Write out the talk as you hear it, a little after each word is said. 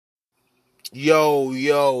Yo,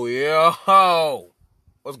 yo, yo.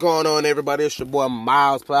 What's going on, everybody? It's your boy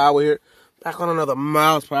Miles Per Hour here. Back on another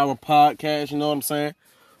Miles Per Hour podcast, you know what I'm saying?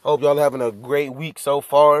 Hope y'all having a great week so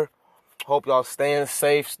far. Hope y'all staying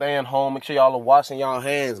safe, staying home. Make sure y'all are washing y'all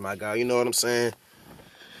hands, my guy. You know what I'm saying?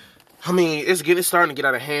 I mean, it's starting to get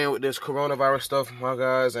out of hand with this coronavirus stuff, my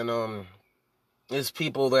guys. And it's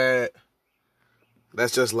people that's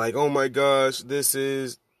just like, oh my gosh, this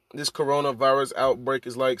coronavirus outbreak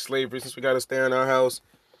is like slavery since we got to stay in our house.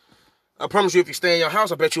 I promise you, if you stay in your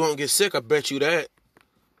house, I bet you won't get sick. I bet you that.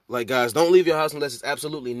 Like, guys, don't leave your house unless it's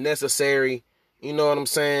absolutely necessary. You know what I'm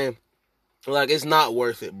saying? Like, it's not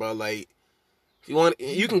worth it, bro. Like, if you want,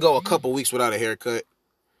 you can go a couple weeks without a haircut.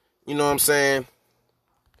 You know what I'm saying?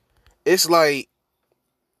 It's like,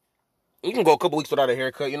 you can go a couple weeks without a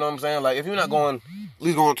haircut. You know what I'm saying? Like, if you're not going, at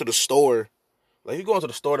least going to the store. Like, if you go into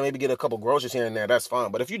the store to maybe get a couple groceries here and there, that's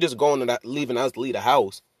fine. But if you're just going to leaving us to leave the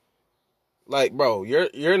house, like, bro, you're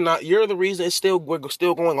the reason we're still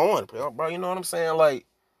going on, bro. You know what I'm saying? Like,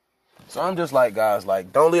 so I'm just like, guys,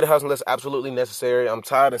 like, don't leave the house unless absolutely necessary. I'm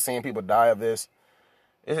tired of seeing people die of this.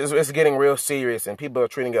 It's getting real serious, and people are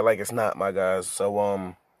treating it like it's not, my guys.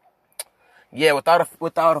 So, yeah, without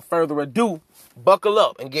a further ado, buckle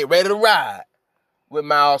up and get ready to ride with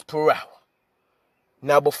Miles Per Hour.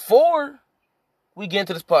 Now, before we get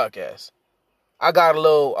into this podcast, I got a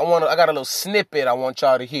little snippet I want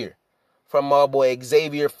y'all to hear from my boy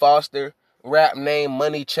Xavier Foster, rap name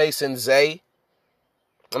Money Chasing Zay.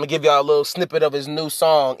 I'm gonna give y'all a little snippet of his new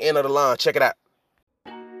song, End of the Line. Check it out.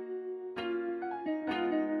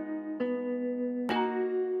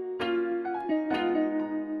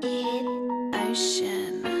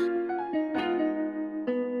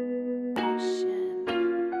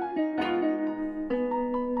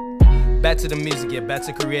 Back to the music, yeah, back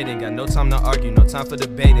to creating. Got no time to argue, no time for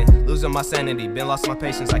debating. Losing my sanity, been lost my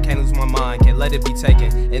patience. I can't lose my mind, can't let it be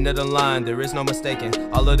taken. End of the line, there is no mistaking.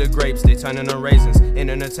 All of the grapes, they turn into raisins. In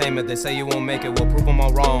entertainment, they say you won't make it. Well, prove them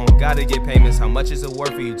all wrong. Gotta get payments. How much is it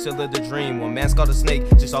worth for you to live the dream? One man's called a snake,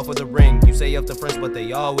 just off of the ring. You say you have the friends, but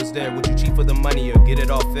they always there. Would you cheat for the money or get it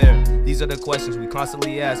all fair? These are the questions we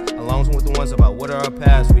constantly ask, along with the ones about what are our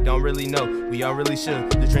past. We don't really know, we all really should.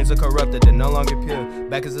 The dreams are corrupted, they're no longer pure.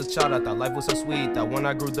 Back as a child, I thought life was so sweet. That when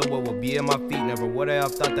I grew, the world would be at my feet. Never would I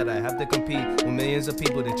have thought that I have to compete with millions of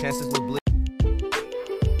people. The chances would bleed.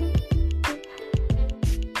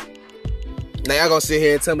 Now y'all gonna sit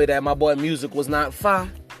here and tell me that my boy music was not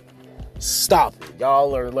fire? Stop it.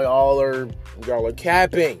 Y'all are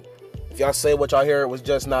capping. If y'all say what y'all hear, it was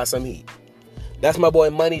just not some heat. That's my boy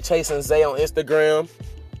Money Chasing Zay on Instagram,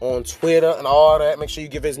 on Twitter, and all that. Make sure you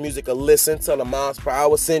give his music a listen. Tell him Miles Per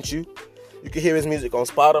Hour sent you. You can hear his music on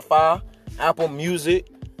Spotify, Apple Music,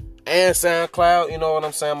 and SoundCloud. You know what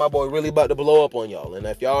I'm saying? My boy really about to blow up on y'all. And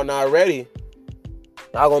if y'all not ready,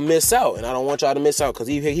 y'all gonna miss out. And I don't want y'all to miss out because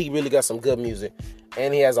he really got some good music.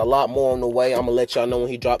 And he has a lot more on the way. I'm gonna let y'all know when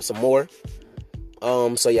he drops some more.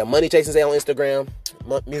 So yeah, Money Chasing Zay on Instagram.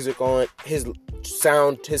 Music on his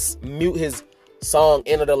song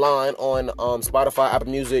End of the Line on Spotify, Apple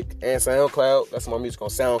Music, and SoundCloud. That's my music on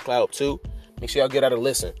SoundCloud too. Make sure y'all get out and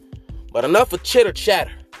listen. But enough of chitter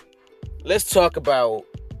chatter. Let's talk about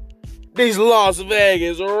these Las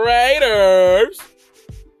Vegas Raiders.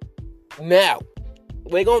 Now,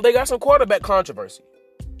 they got some quarterback controversy.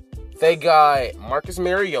 They got Marcus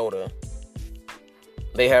Mariota.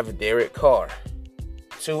 They have Derek Carr.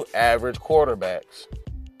 Two average quarterbacks.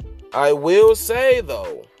 I will say,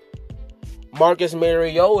 though, Marcus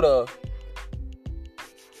Mariota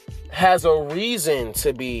has a reason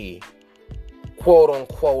to be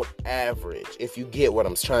quote-unquote average, if you get what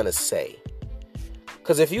I'm trying to say.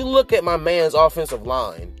 Because if you look at my man's offensive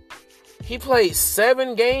line, he played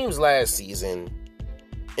 7 games last season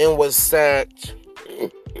and was sacked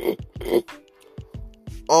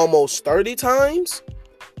almost 30 times,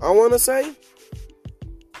 I want to say.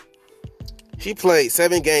 He played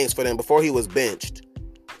 7 games for them before he was benched.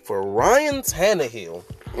 For Ryan Tannehill,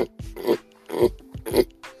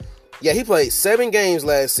 yeah, he played 7 games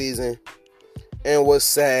last season and was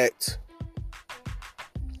sacked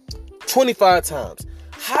 25 times.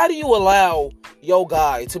 How do you allow your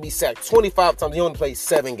guy to be sacked 25 times? He only played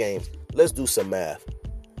 7 games. Let's do some math.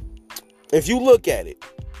 If you look at it,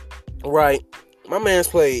 right, my man's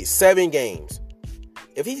played 7 games.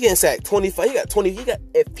 If he's getting sacked 25,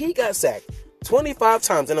 if he got sacked 25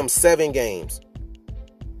 times in them 7 games,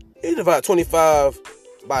 you divide 25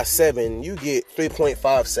 by 7, you get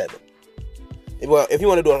 3.57. Well, if you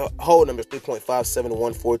want to do a whole number,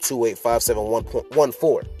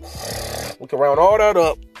 3.5714285714. We can round all that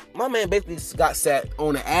up. My man basically got sacked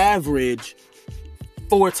on average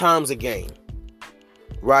 4 times a game.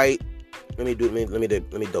 right? Let me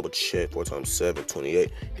double check. 4 times 7,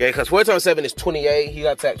 28. Okay, because 4 times 7 is 28. He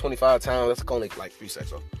got sacked 25 times. That's only like 3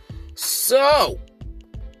 sacks off. So,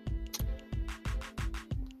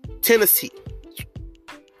 Tennessee.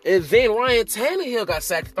 And then Ryan Tannehill got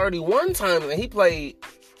sacked 31 times, and he played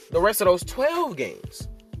the rest of those 12 games.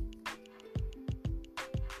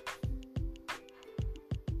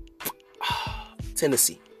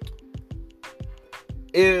 Tennessee.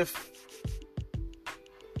 If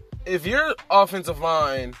your offensive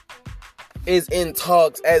line is in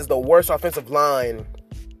talks as the worst offensive line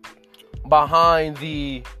behind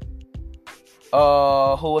the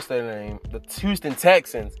what's their name? The Houston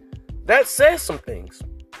Texans, that says some things.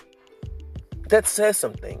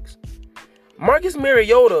 Marcus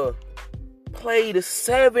Mariota played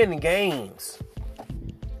 7 games.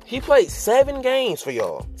 He played 7 games for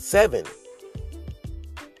y'all. 7.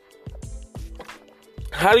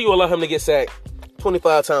 How do you allow him to get sacked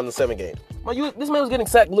 25 times in 7 games? This man was getting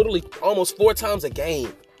sacked literally almost 4 times a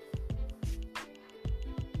game.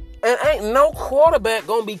 And ain't no quarterback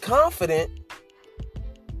gonna be confident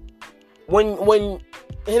when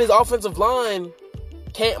his offensive line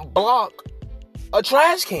can't block a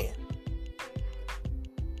trash can.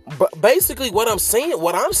 But basically what I'm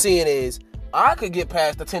seeing is I could get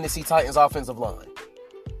past the Tennessee Titans offensive line.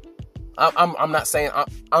 I'm not saying,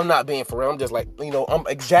 I'm not being for real. I'm just like, I'm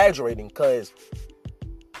exaggerating, because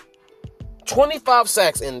 25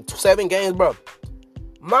 sacks in 7 games, bro.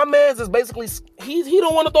 My man's is basically, he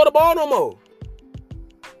don't want to throw the ball no more.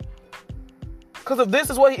 Because if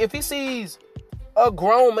this is if he sees a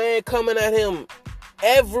grown man coming at him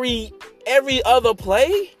every other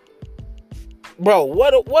play, bro,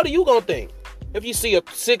 what are you gonna think? If you see a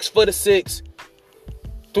 6'6",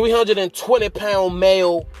 320-pound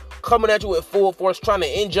male coming at you with full force trying to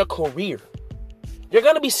end your career, you're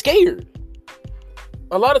gonna be scared.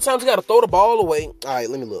 A lot of times you gotta throw the ball away. All right,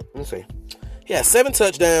 let me look. Let me see. He had 7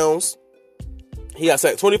 touchdowns. He got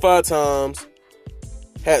sacked 25 times.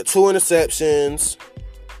 Had 2 interceptions.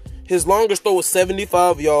 His longest throw was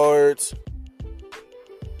 75 yards.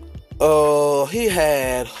 He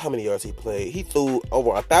had, how many yards he played? He threw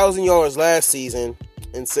over 1,000 yards last season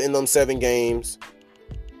in them 7 games.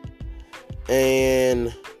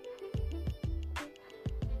 And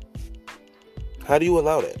how do you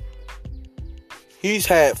allow that? He's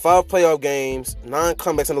had 5 playoff games, 9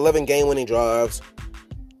 comebacks, and 11 game-winning drives.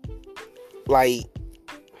 Like,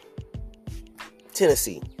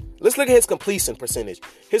 Tennessee. Let's look at his completion percentage.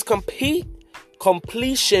 His completion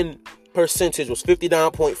percentage was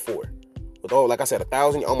 59.4. With, like I said,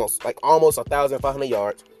 almost 1,500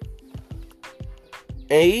 yards.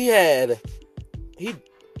 And he had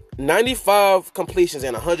 95 completions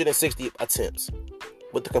and 160 attempts,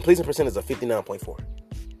 with the completion percentage of 59.4.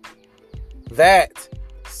 That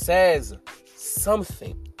says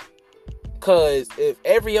something. Because if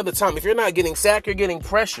every other time, if you're not getting sacked, you're getting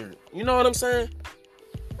pressured. You know what I'm saying?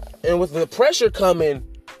 And with the pressure coming,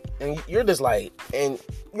 and you're just like, and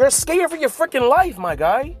you're scared for your freaking life, my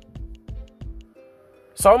guy.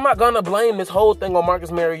 So I'm not going to blame this whole thing on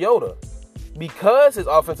Marcus Mariota. Because his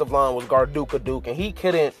offensive line was Garduka-Duke, and he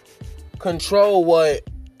couldn't control what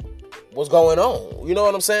was going on. You know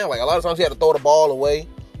what I'm saying? Like, a lot of times he had to throw the ball away.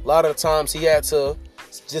 A lot of the times he had to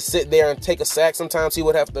just sit there and take a sack. Sometimes he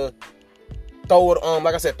would have to throw it,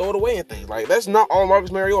 like I said, throw it away and things. Like, that's not all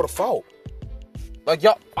Marcus Mariota's fault. Like,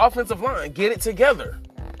 y'all offensive line, get it together.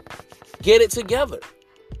 Get it together.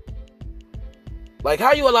 Like,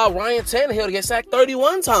 how you allow Ryan Tannehill to get sacked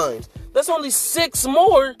 31 times? That's only 6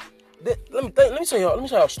 more. Let me show y'all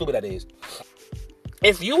how stupid that is.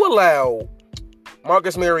 If you allow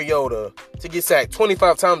Marcus Mariota to get sacked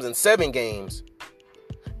 25 times in 7 games,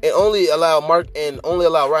 and only allow Ryan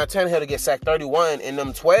Tannehill to get sacked 31 in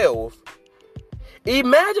them 12.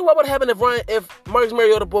 Imagine what would happen if Marcus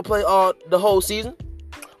Mariota would play the whole season.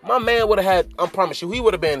 My man would have had, I promise you, he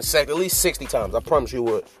would have been sacked at least 60 times. I promise you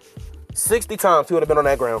would. 60 times he would have been on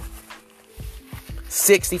that ground.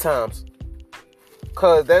 60 times.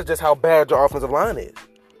 Because that's just how bad your offensive line is.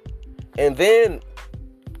 And then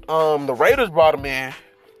the Raiders brought him in.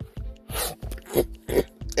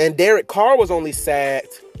 And Derek Carr was only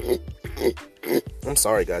sacked. I'm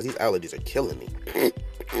sorry, guys. These allergies are killing me.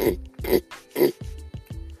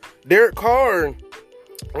 Derek Carr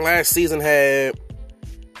last season he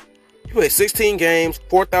played 16 games,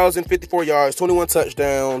 4,054 yards, 21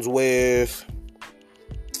 touchdowns with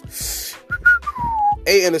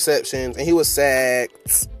 8 interceptions, and he was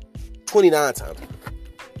sacked 29 times.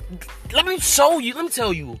 Let me tell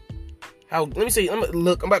you how. I'm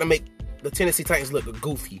about to make the Tennessee Titans look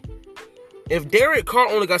goofy If Derek Carr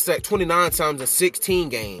only got sacked 29 times in 16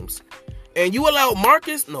 games, and you allowed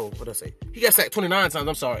Marcus, he got sacked 29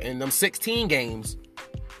 times, in them 16 games,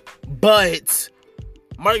 but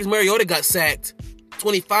Marcus Mariota got sacked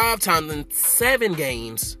 25 times in 7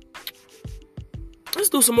 games. Let's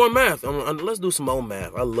do some more math. Let's do some more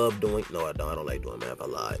math. I love doing, no I don't like doing math, I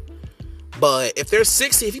lied. But if there's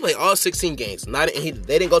 16, if he played all 16 games, they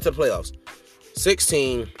didn't go to the playoffs,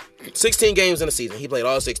 16 games in the season, he played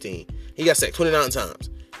all 16, he got sacked 29 times.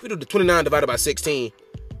 If we do the 29 divided by 16,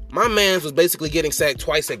 my man was basically getting sacked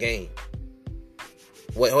twice a game.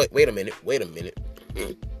 Wait a minute.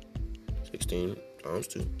 16 times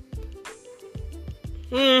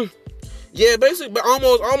 2. Yeah, basically, but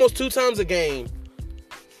almost 2 times a game.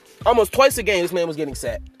 Almost twice a game, this man was getting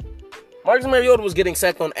sacked. Marcus Mariota was getting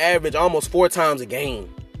sacked on average almost 4 times a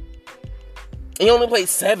game. And he only played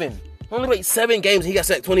 7. He only played 7 games and he got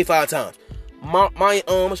sacked 25 times.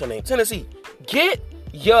 What's your name? Tennessee. Get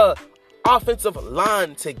your offensive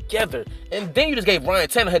line together. And then you just gave Ryan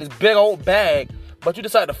Tannehill his big old bag, but you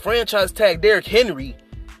decided to franchise tag Derrick Henry.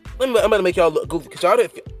 I'm gonna make y'all look goofy because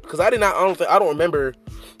I don't remember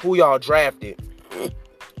who y'all drafted.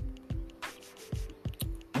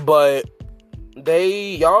 But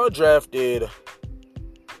y'all drafted.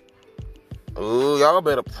 Ooh, y'all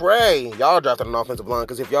better pray. Y'all drafted an offensive line,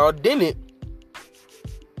 because if y'all didn't,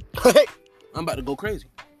 I'm about to go crazy.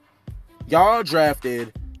 Y'all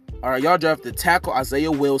drafted tackle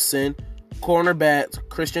Isaiah Wilson, cornerback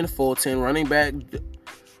Christian Fulton, running back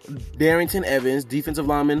Darrington Evans, defensive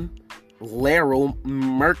lineman Larry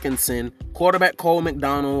Merkinson, quarterback Cole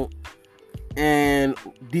McDonald, and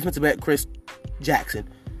defensive back Chris Jackson.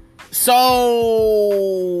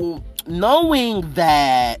 So, knowing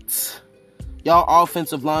that y'all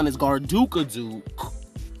offensive line is Garduka,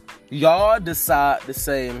 y'all decide to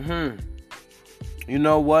say, you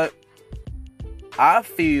know what? I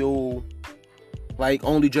feel like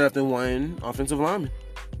only drafting one offensive lineman.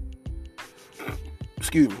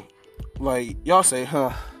 Excuse me. Like, y'all say,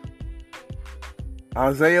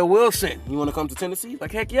 Isaiah Wilson, you want to come to Tennessee?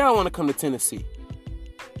 Like, heck yeah, I want to come to Tennessee.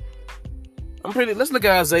 Let's look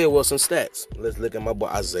at Isaiah Wilson's stats. Let's look at my boy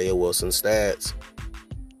Isaiah Wilson's stats.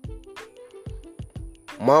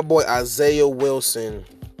 My boy Isaiah Wilson,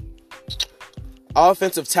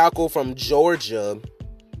 offensive tackle from Georgia,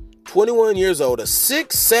 21 years old, a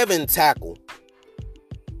 6'7" tackle.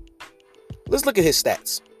 Let's look at his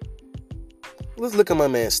stats. Let's look at my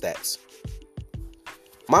man's stats.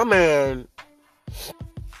 My man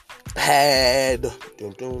had...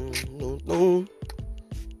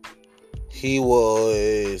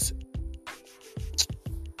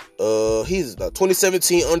 He's the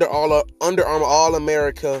 2017 Under Armour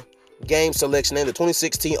All-America game selection and the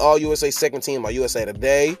 2016 All-USA second team by USA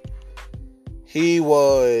Today. He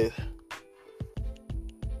was...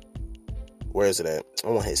 Where is it at? I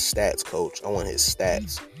want his stats, coach. I want his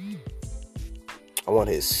stats,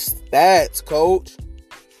 coach.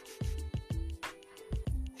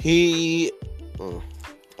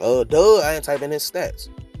 I ain't typing his stats.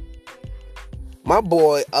 My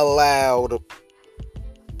boy allowed,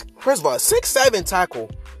 first of all, 6'7" tackle.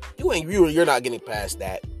 You're not getting past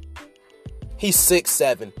that. He's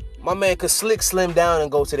 6'7". My man could slim down and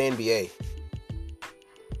go to the NBA.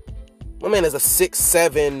 My man is a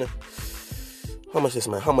 6'7". How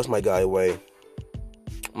much my guy weigh?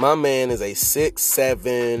 My man is a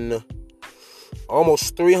 6'7",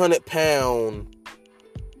 almost 300-pound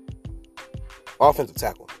offensive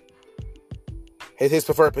tackle. His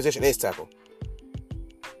preferred position is tackle.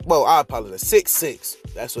 Well, I apologize.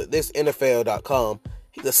 6'6". That's what this NFL.com.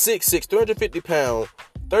 He's a 6'6", 350-pound,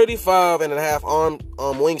 35.5 arm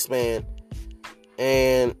wingspan.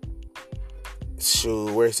 And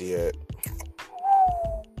shoot, where's he at?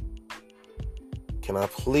 Can I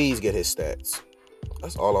please get his stats?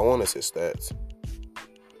 That's all I want is his stats.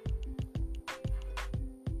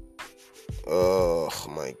 Oh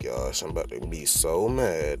my gosh, I'm about to be so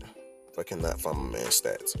mad if I cannot find my man's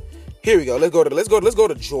stats. Here we go. Let's go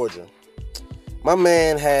to Georgia. My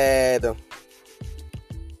man had.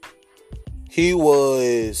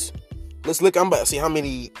 Let's look. I'm about to see how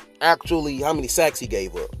many sacks he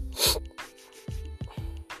gave up.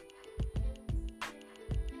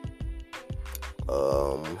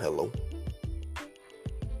 Hello.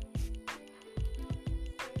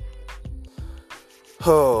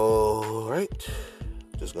 All right.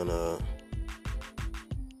 Just gonna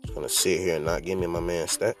sit here and not give me my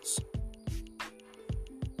man's stats.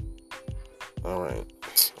 All right.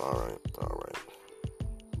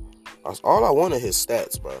 That's all I wanted, his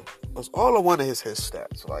stats, bro. That's all I wanted, his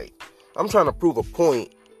stats. Like, I'm trying to prove a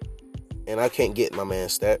point, and I can't get my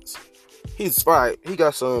man's stats. He's fine. He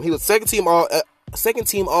got some. He was second team all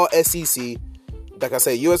SEC. Like I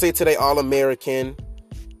said, USA Today All-American.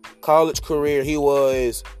 College career, he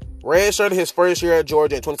was redshirted his first year at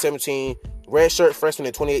Georgia in 2017. Redshirt freshman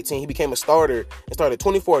in 2018. He became a starter and started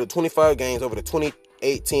 24 to 25 games over the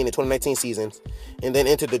 2018 and 2019 seasons, and then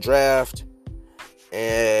entered the draft.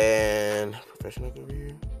 And professional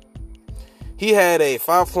career, he had a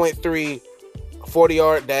 5.3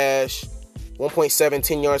 40-yard dash, 1.7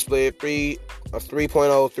 10-yard split,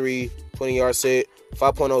 3.03 20-yard sit,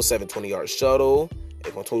 5.07 20-yard shuttle,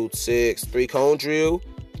 8.26 3-cone drill,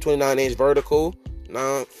 29-inch vertical,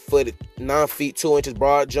 9 feet 2 inches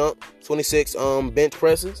broad jump, 26 bench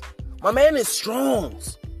presses. My man is strong.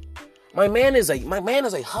 My man is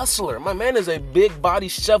a hustler. My man is a big body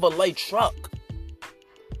Chevrolet truck.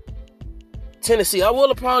 Tennessee, I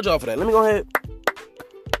will applaud y'all for that. Let me go ahead.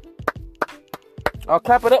 I'll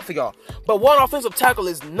clap it up for y'all. But one offensive tackle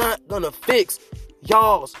is not gonna fix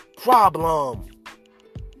y'all's problem.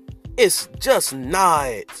 It's just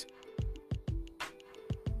not.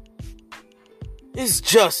 It's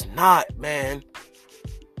just not, man.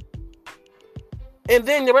 And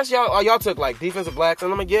then the rest of y'all took like defensive backs,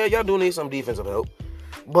 and I'm like, yeah, y'all do need some defensive help.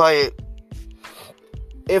 But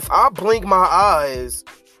if I blink my eyes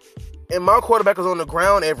and my quarterback is on the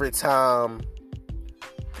ground every time,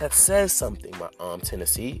 that says something,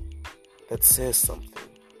 Tennessee. That says something.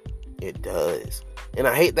 It does. And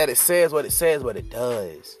I hate that it says what it says, but it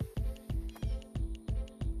does.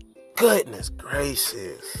 Goodness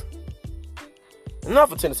gracious.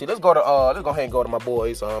 Enough of Tennessee. Let's go ahead and go to my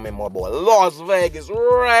boys, and my boy Las Vegas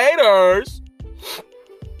Raiders.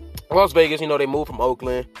 Las Vegas, they moved from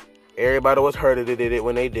Oakland. Everybody was hurt of it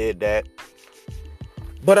when they did that.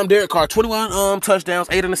 But Derek Carr, 21 touchdowns,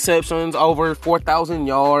 8 interceptions, over 4,000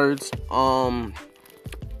 yards. And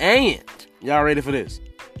y'all ready for this?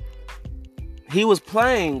 He was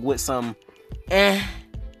playing with some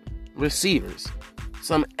receivers.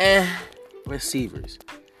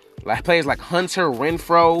 Like players like Hunter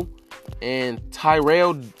Renfrow and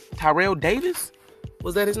Tyrell Davis.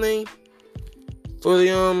 Was that his name? For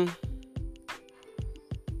the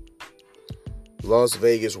Las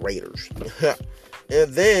Vegas Raiders.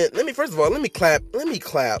 And then let me clap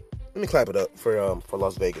it up for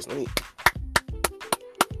Las Vegas.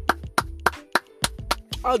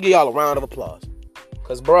 I'll give y'all a round of applause.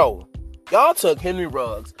 Cause bro, y'all took Henry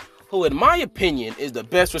Ruggs, who in my opinion is the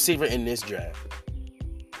best receiver in this draft.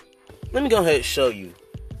 Let me go ahead and show you.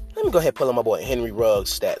 Let me go ahead and pull up my boy Henry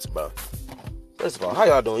Ruggs' stats, bro. First of all, how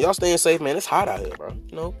y'all doing? Y'all staying safe, man? It's hot out here, bro.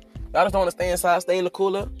 Y'all just don't want to stay inside, stay in the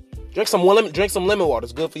cooler. Drink some lemon water.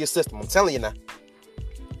 It's good for your system. I'm telling you now.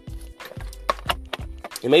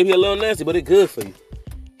 It may be a little nasty, but it's good for you.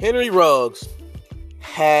 Henry Ruggs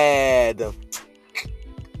had...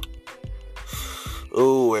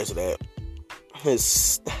 Ooh, where's it at? His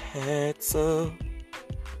stats...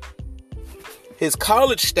 His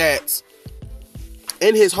college stats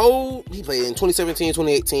in his whole, he played in 2017,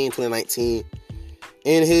 2018, 2019.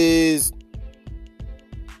 In his,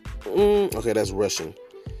 okay, that's rushing.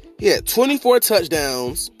 He had 24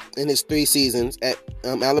 touchdowns in his 3 seasons at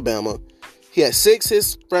Alabama. He had 6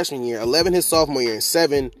 his freshman year, 11 his sophomore year, and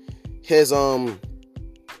 7 his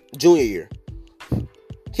junior year.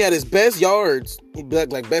 He had his best yards,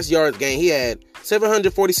 best yards game. He had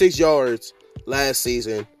 746 yards last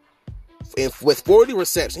season. And with 40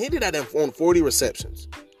 receptions. He did that on 40 receptions.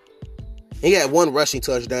 He had 1 rushing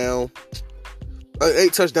touchdown,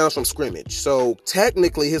 8 touchdowns from scrimmage. So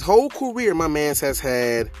technically, his whole career, my man has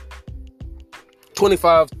had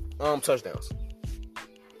 25 touchdowns.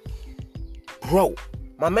 Bro,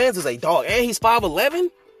 my man's is a dog, and he's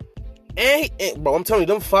 5'11". And bro, I'm telling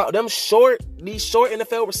you, these short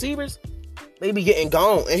NFL receivers, they be getting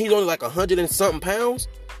gone. And he's only like 100 and something pounds.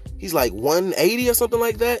 He's like 180 or something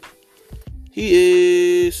like that.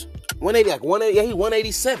 He is 180, like 180. Yeah, he's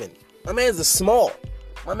 187. My man's a small.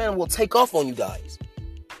 My man will take off on you guys.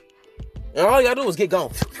 And all you gotta do is get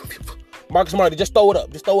gone. Marcus Martin, just throw it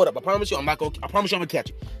up. Just throw it up. I promise you, I'm gonna catch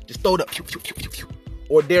it. Just throw it up.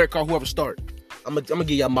 Or Derek Carr, whoever start. I'm gonna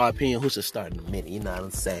give y'all my opinion who should start in a minute. You know what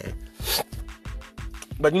I'm saying?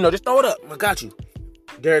 But just throw it up. I got you.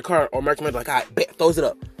 Derek Carr or Marcus Martin, like, all right, bet, throws it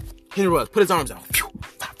up. Henry Ruggs, put his arms out.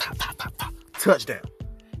 Touchdown.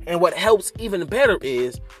 And what helps even better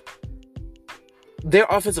is their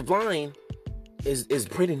offensive line is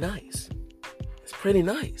pretty nice. It's pretty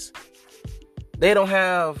nice. They're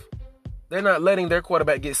not letting their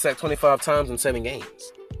quarterback get sacked 25 times in 7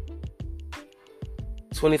 games.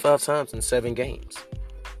 25 times in 7 games.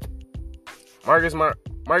 Marcus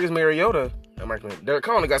Mariota, Derek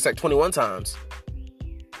Carr only got sacked 21 times.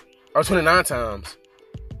 or 29 times,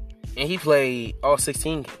 and he played all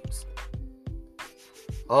 16 games.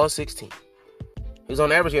 All 16. He was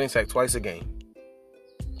on average getting sacked twice a game.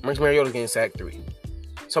 Marcus Mariota's getting sacked 3.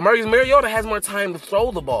 So Marcus Mariota has more time to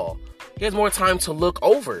throw the ball. He has more time to look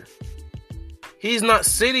over. He's not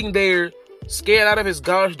sitting there scared out of his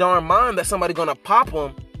gosh darn mind that somebody's gonna pop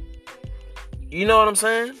him. You know what I'm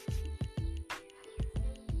saying?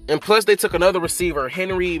 And plus they took another receiver,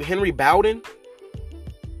 Henry Bowden.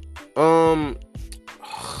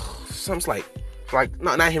 Something's like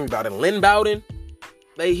not Henry Bowden, Lynn Bowden.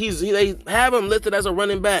 They have him listed as a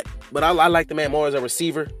running back, but I like the man more as a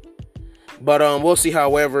receiver. But we'll see.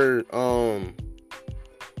 However,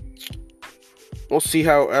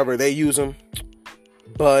 they use him.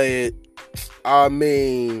 But I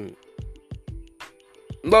mean,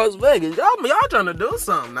 Las Vegas, y'all trying to do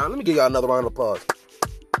something now. Let me give y'all another round of applause.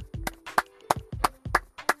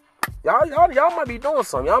 Y'all might be doing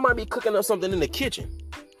something. Y'all might be cooking up something in the kitchen.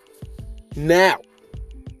 Now,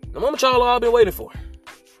 the moment y'all all been waiting for.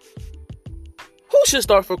 Who should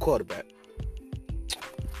start for quarterback?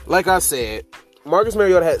 Like I said, Marcus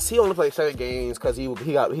Mariota he only played 7 games because he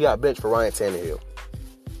got benched for Ryan Tannehill.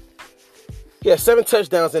 He had 7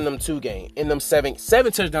 touchdowns in them 7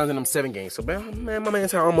 touchdowns in them 7 games. So man, my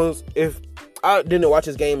man's almost, if I didn't watch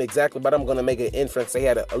his game exactly, but I'm gonna make an inference. He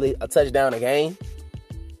had a touchdown a game,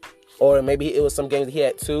 or maybe it was some games he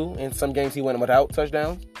had 2, and some games he went without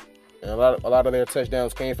touchdowns. And a lot of their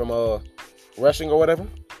touchdowns came from rushing or whatever,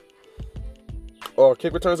 or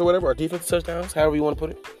kick returns or whatever, or defensive touchdowns, however you want to put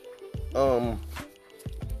it.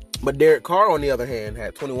 But Derek Carr, on the other hand,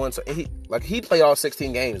 had 21. So he played all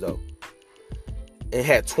 16 games though, and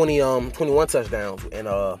had 21 touchdowns and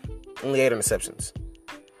only 8 interceptions.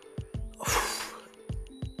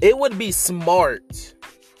 It would be smart.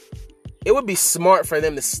 It would be smart for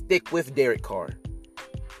them to stick with Derek Carr,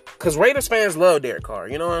 because Raiders fans love Derek Carr.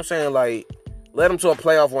 You know what I'm saying? Like, led them to a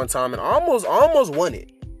playoff one time and almost won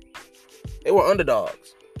it. They were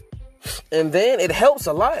underdogs. And then it helps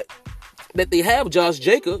a lot that they have Josh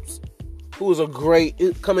Jacobs, who is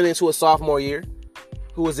coming into a sophomore year,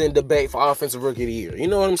 who was in debate for Offensive Rookie of the Year. You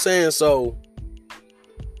know what I'm saying? So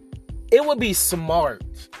it would be smart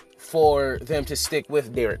for them to stick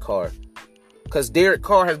with Derek Carr, because Derek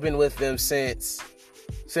Carr has been with them since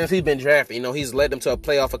he's been drafted. You know, he's led them to a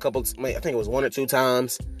playoff I think it was 1 or 2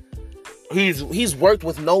 times. He's worked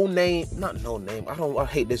with I hate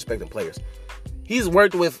disrespecting players. He's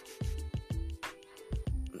worked with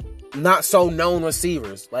not so known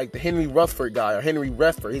receivers like the Henry Rutherford guy, or Henry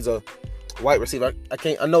Rutherford. He's a white receiver.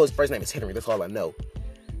 I know his first name is Henry. That's all I know.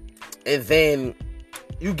 And then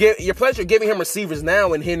your pleasure giving him receivers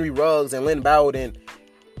now in Henry Ruggs and Lynn Bowden.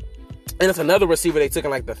 And it's another receiver they took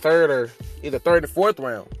in like the 3rd or 4th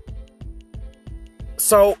round.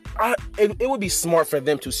 So it would be smart for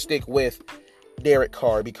them to stick with Derek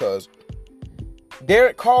Carr, because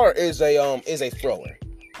Derek Carr is a thrower.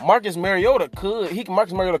 Marcus Mariota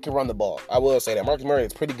can run the ball. I will say that Marcus Mariota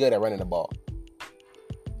is pretty good at running the ball.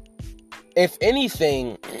 If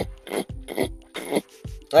anything,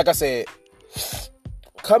 like I said,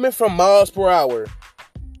 coming from miles per hour,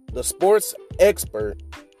 the sports expert,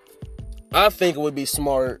 I think it would be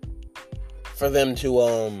smart for them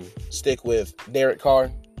to stick with Derek Carr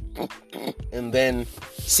and then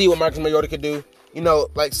see what Marcus Mariota could do. You know,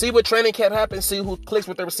 like, see what training camp happens, see who clicks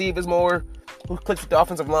with the receivers more, who clicks with the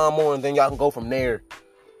offensive line more, and then y'all can go from there.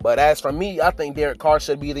 But as for me, I think Derek Carr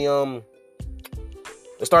should be the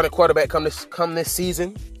starting quarterback come this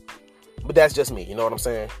season. But that's just me, you know what I'm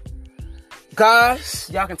saying? Guys,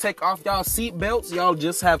 y'all can take off y'all seatbelts. Y'all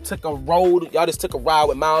just took a ride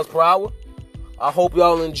with miles per hour. I hope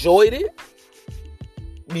y'all enjoyed it,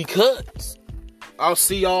 because I'll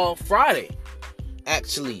see y'all Friday,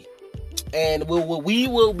 actually. And we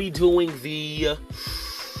will be doing the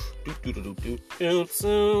we're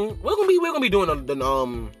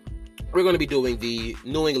gonna be doing the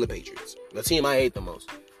New England Patriots, the team I hate the most,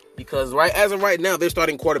 because as of right now, their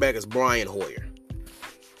starting quarterback is Brian Hoyer.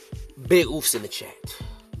 Big oofs in the chat,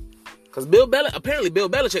 because apparently Bill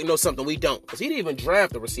Belichick knows something we don't, because he didn't even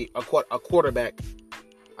draft a quarterback.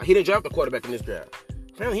 He didn't draft a quarterback in this draft.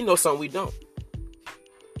 Apparently he knows something we don't.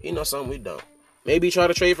 Maybe try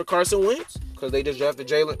to trade for Carson Wentz, because the Eagles just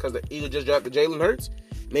drafted Jalen Hurts.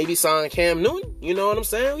 Maybe sign Cam Newton. You know what I'm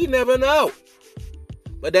saying? We never know.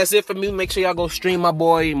 But that's it for me. Make sure y'all go stream my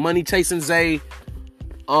boy Money Chasing Zay.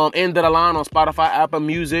 End of the line on Spotify, Apple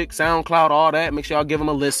Music, SoundCloud, all that. Make sure y'all give him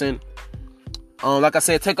a listen. Like I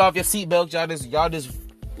said, take off your seatbelts.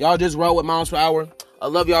 Y'all just roll with miles per hour. I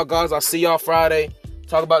love y'all guys. I'll see y'all Friday.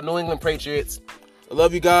 Talk about New England Patriots. I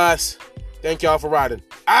love you guys. Thank y'all for riding.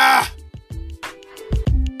 Ah!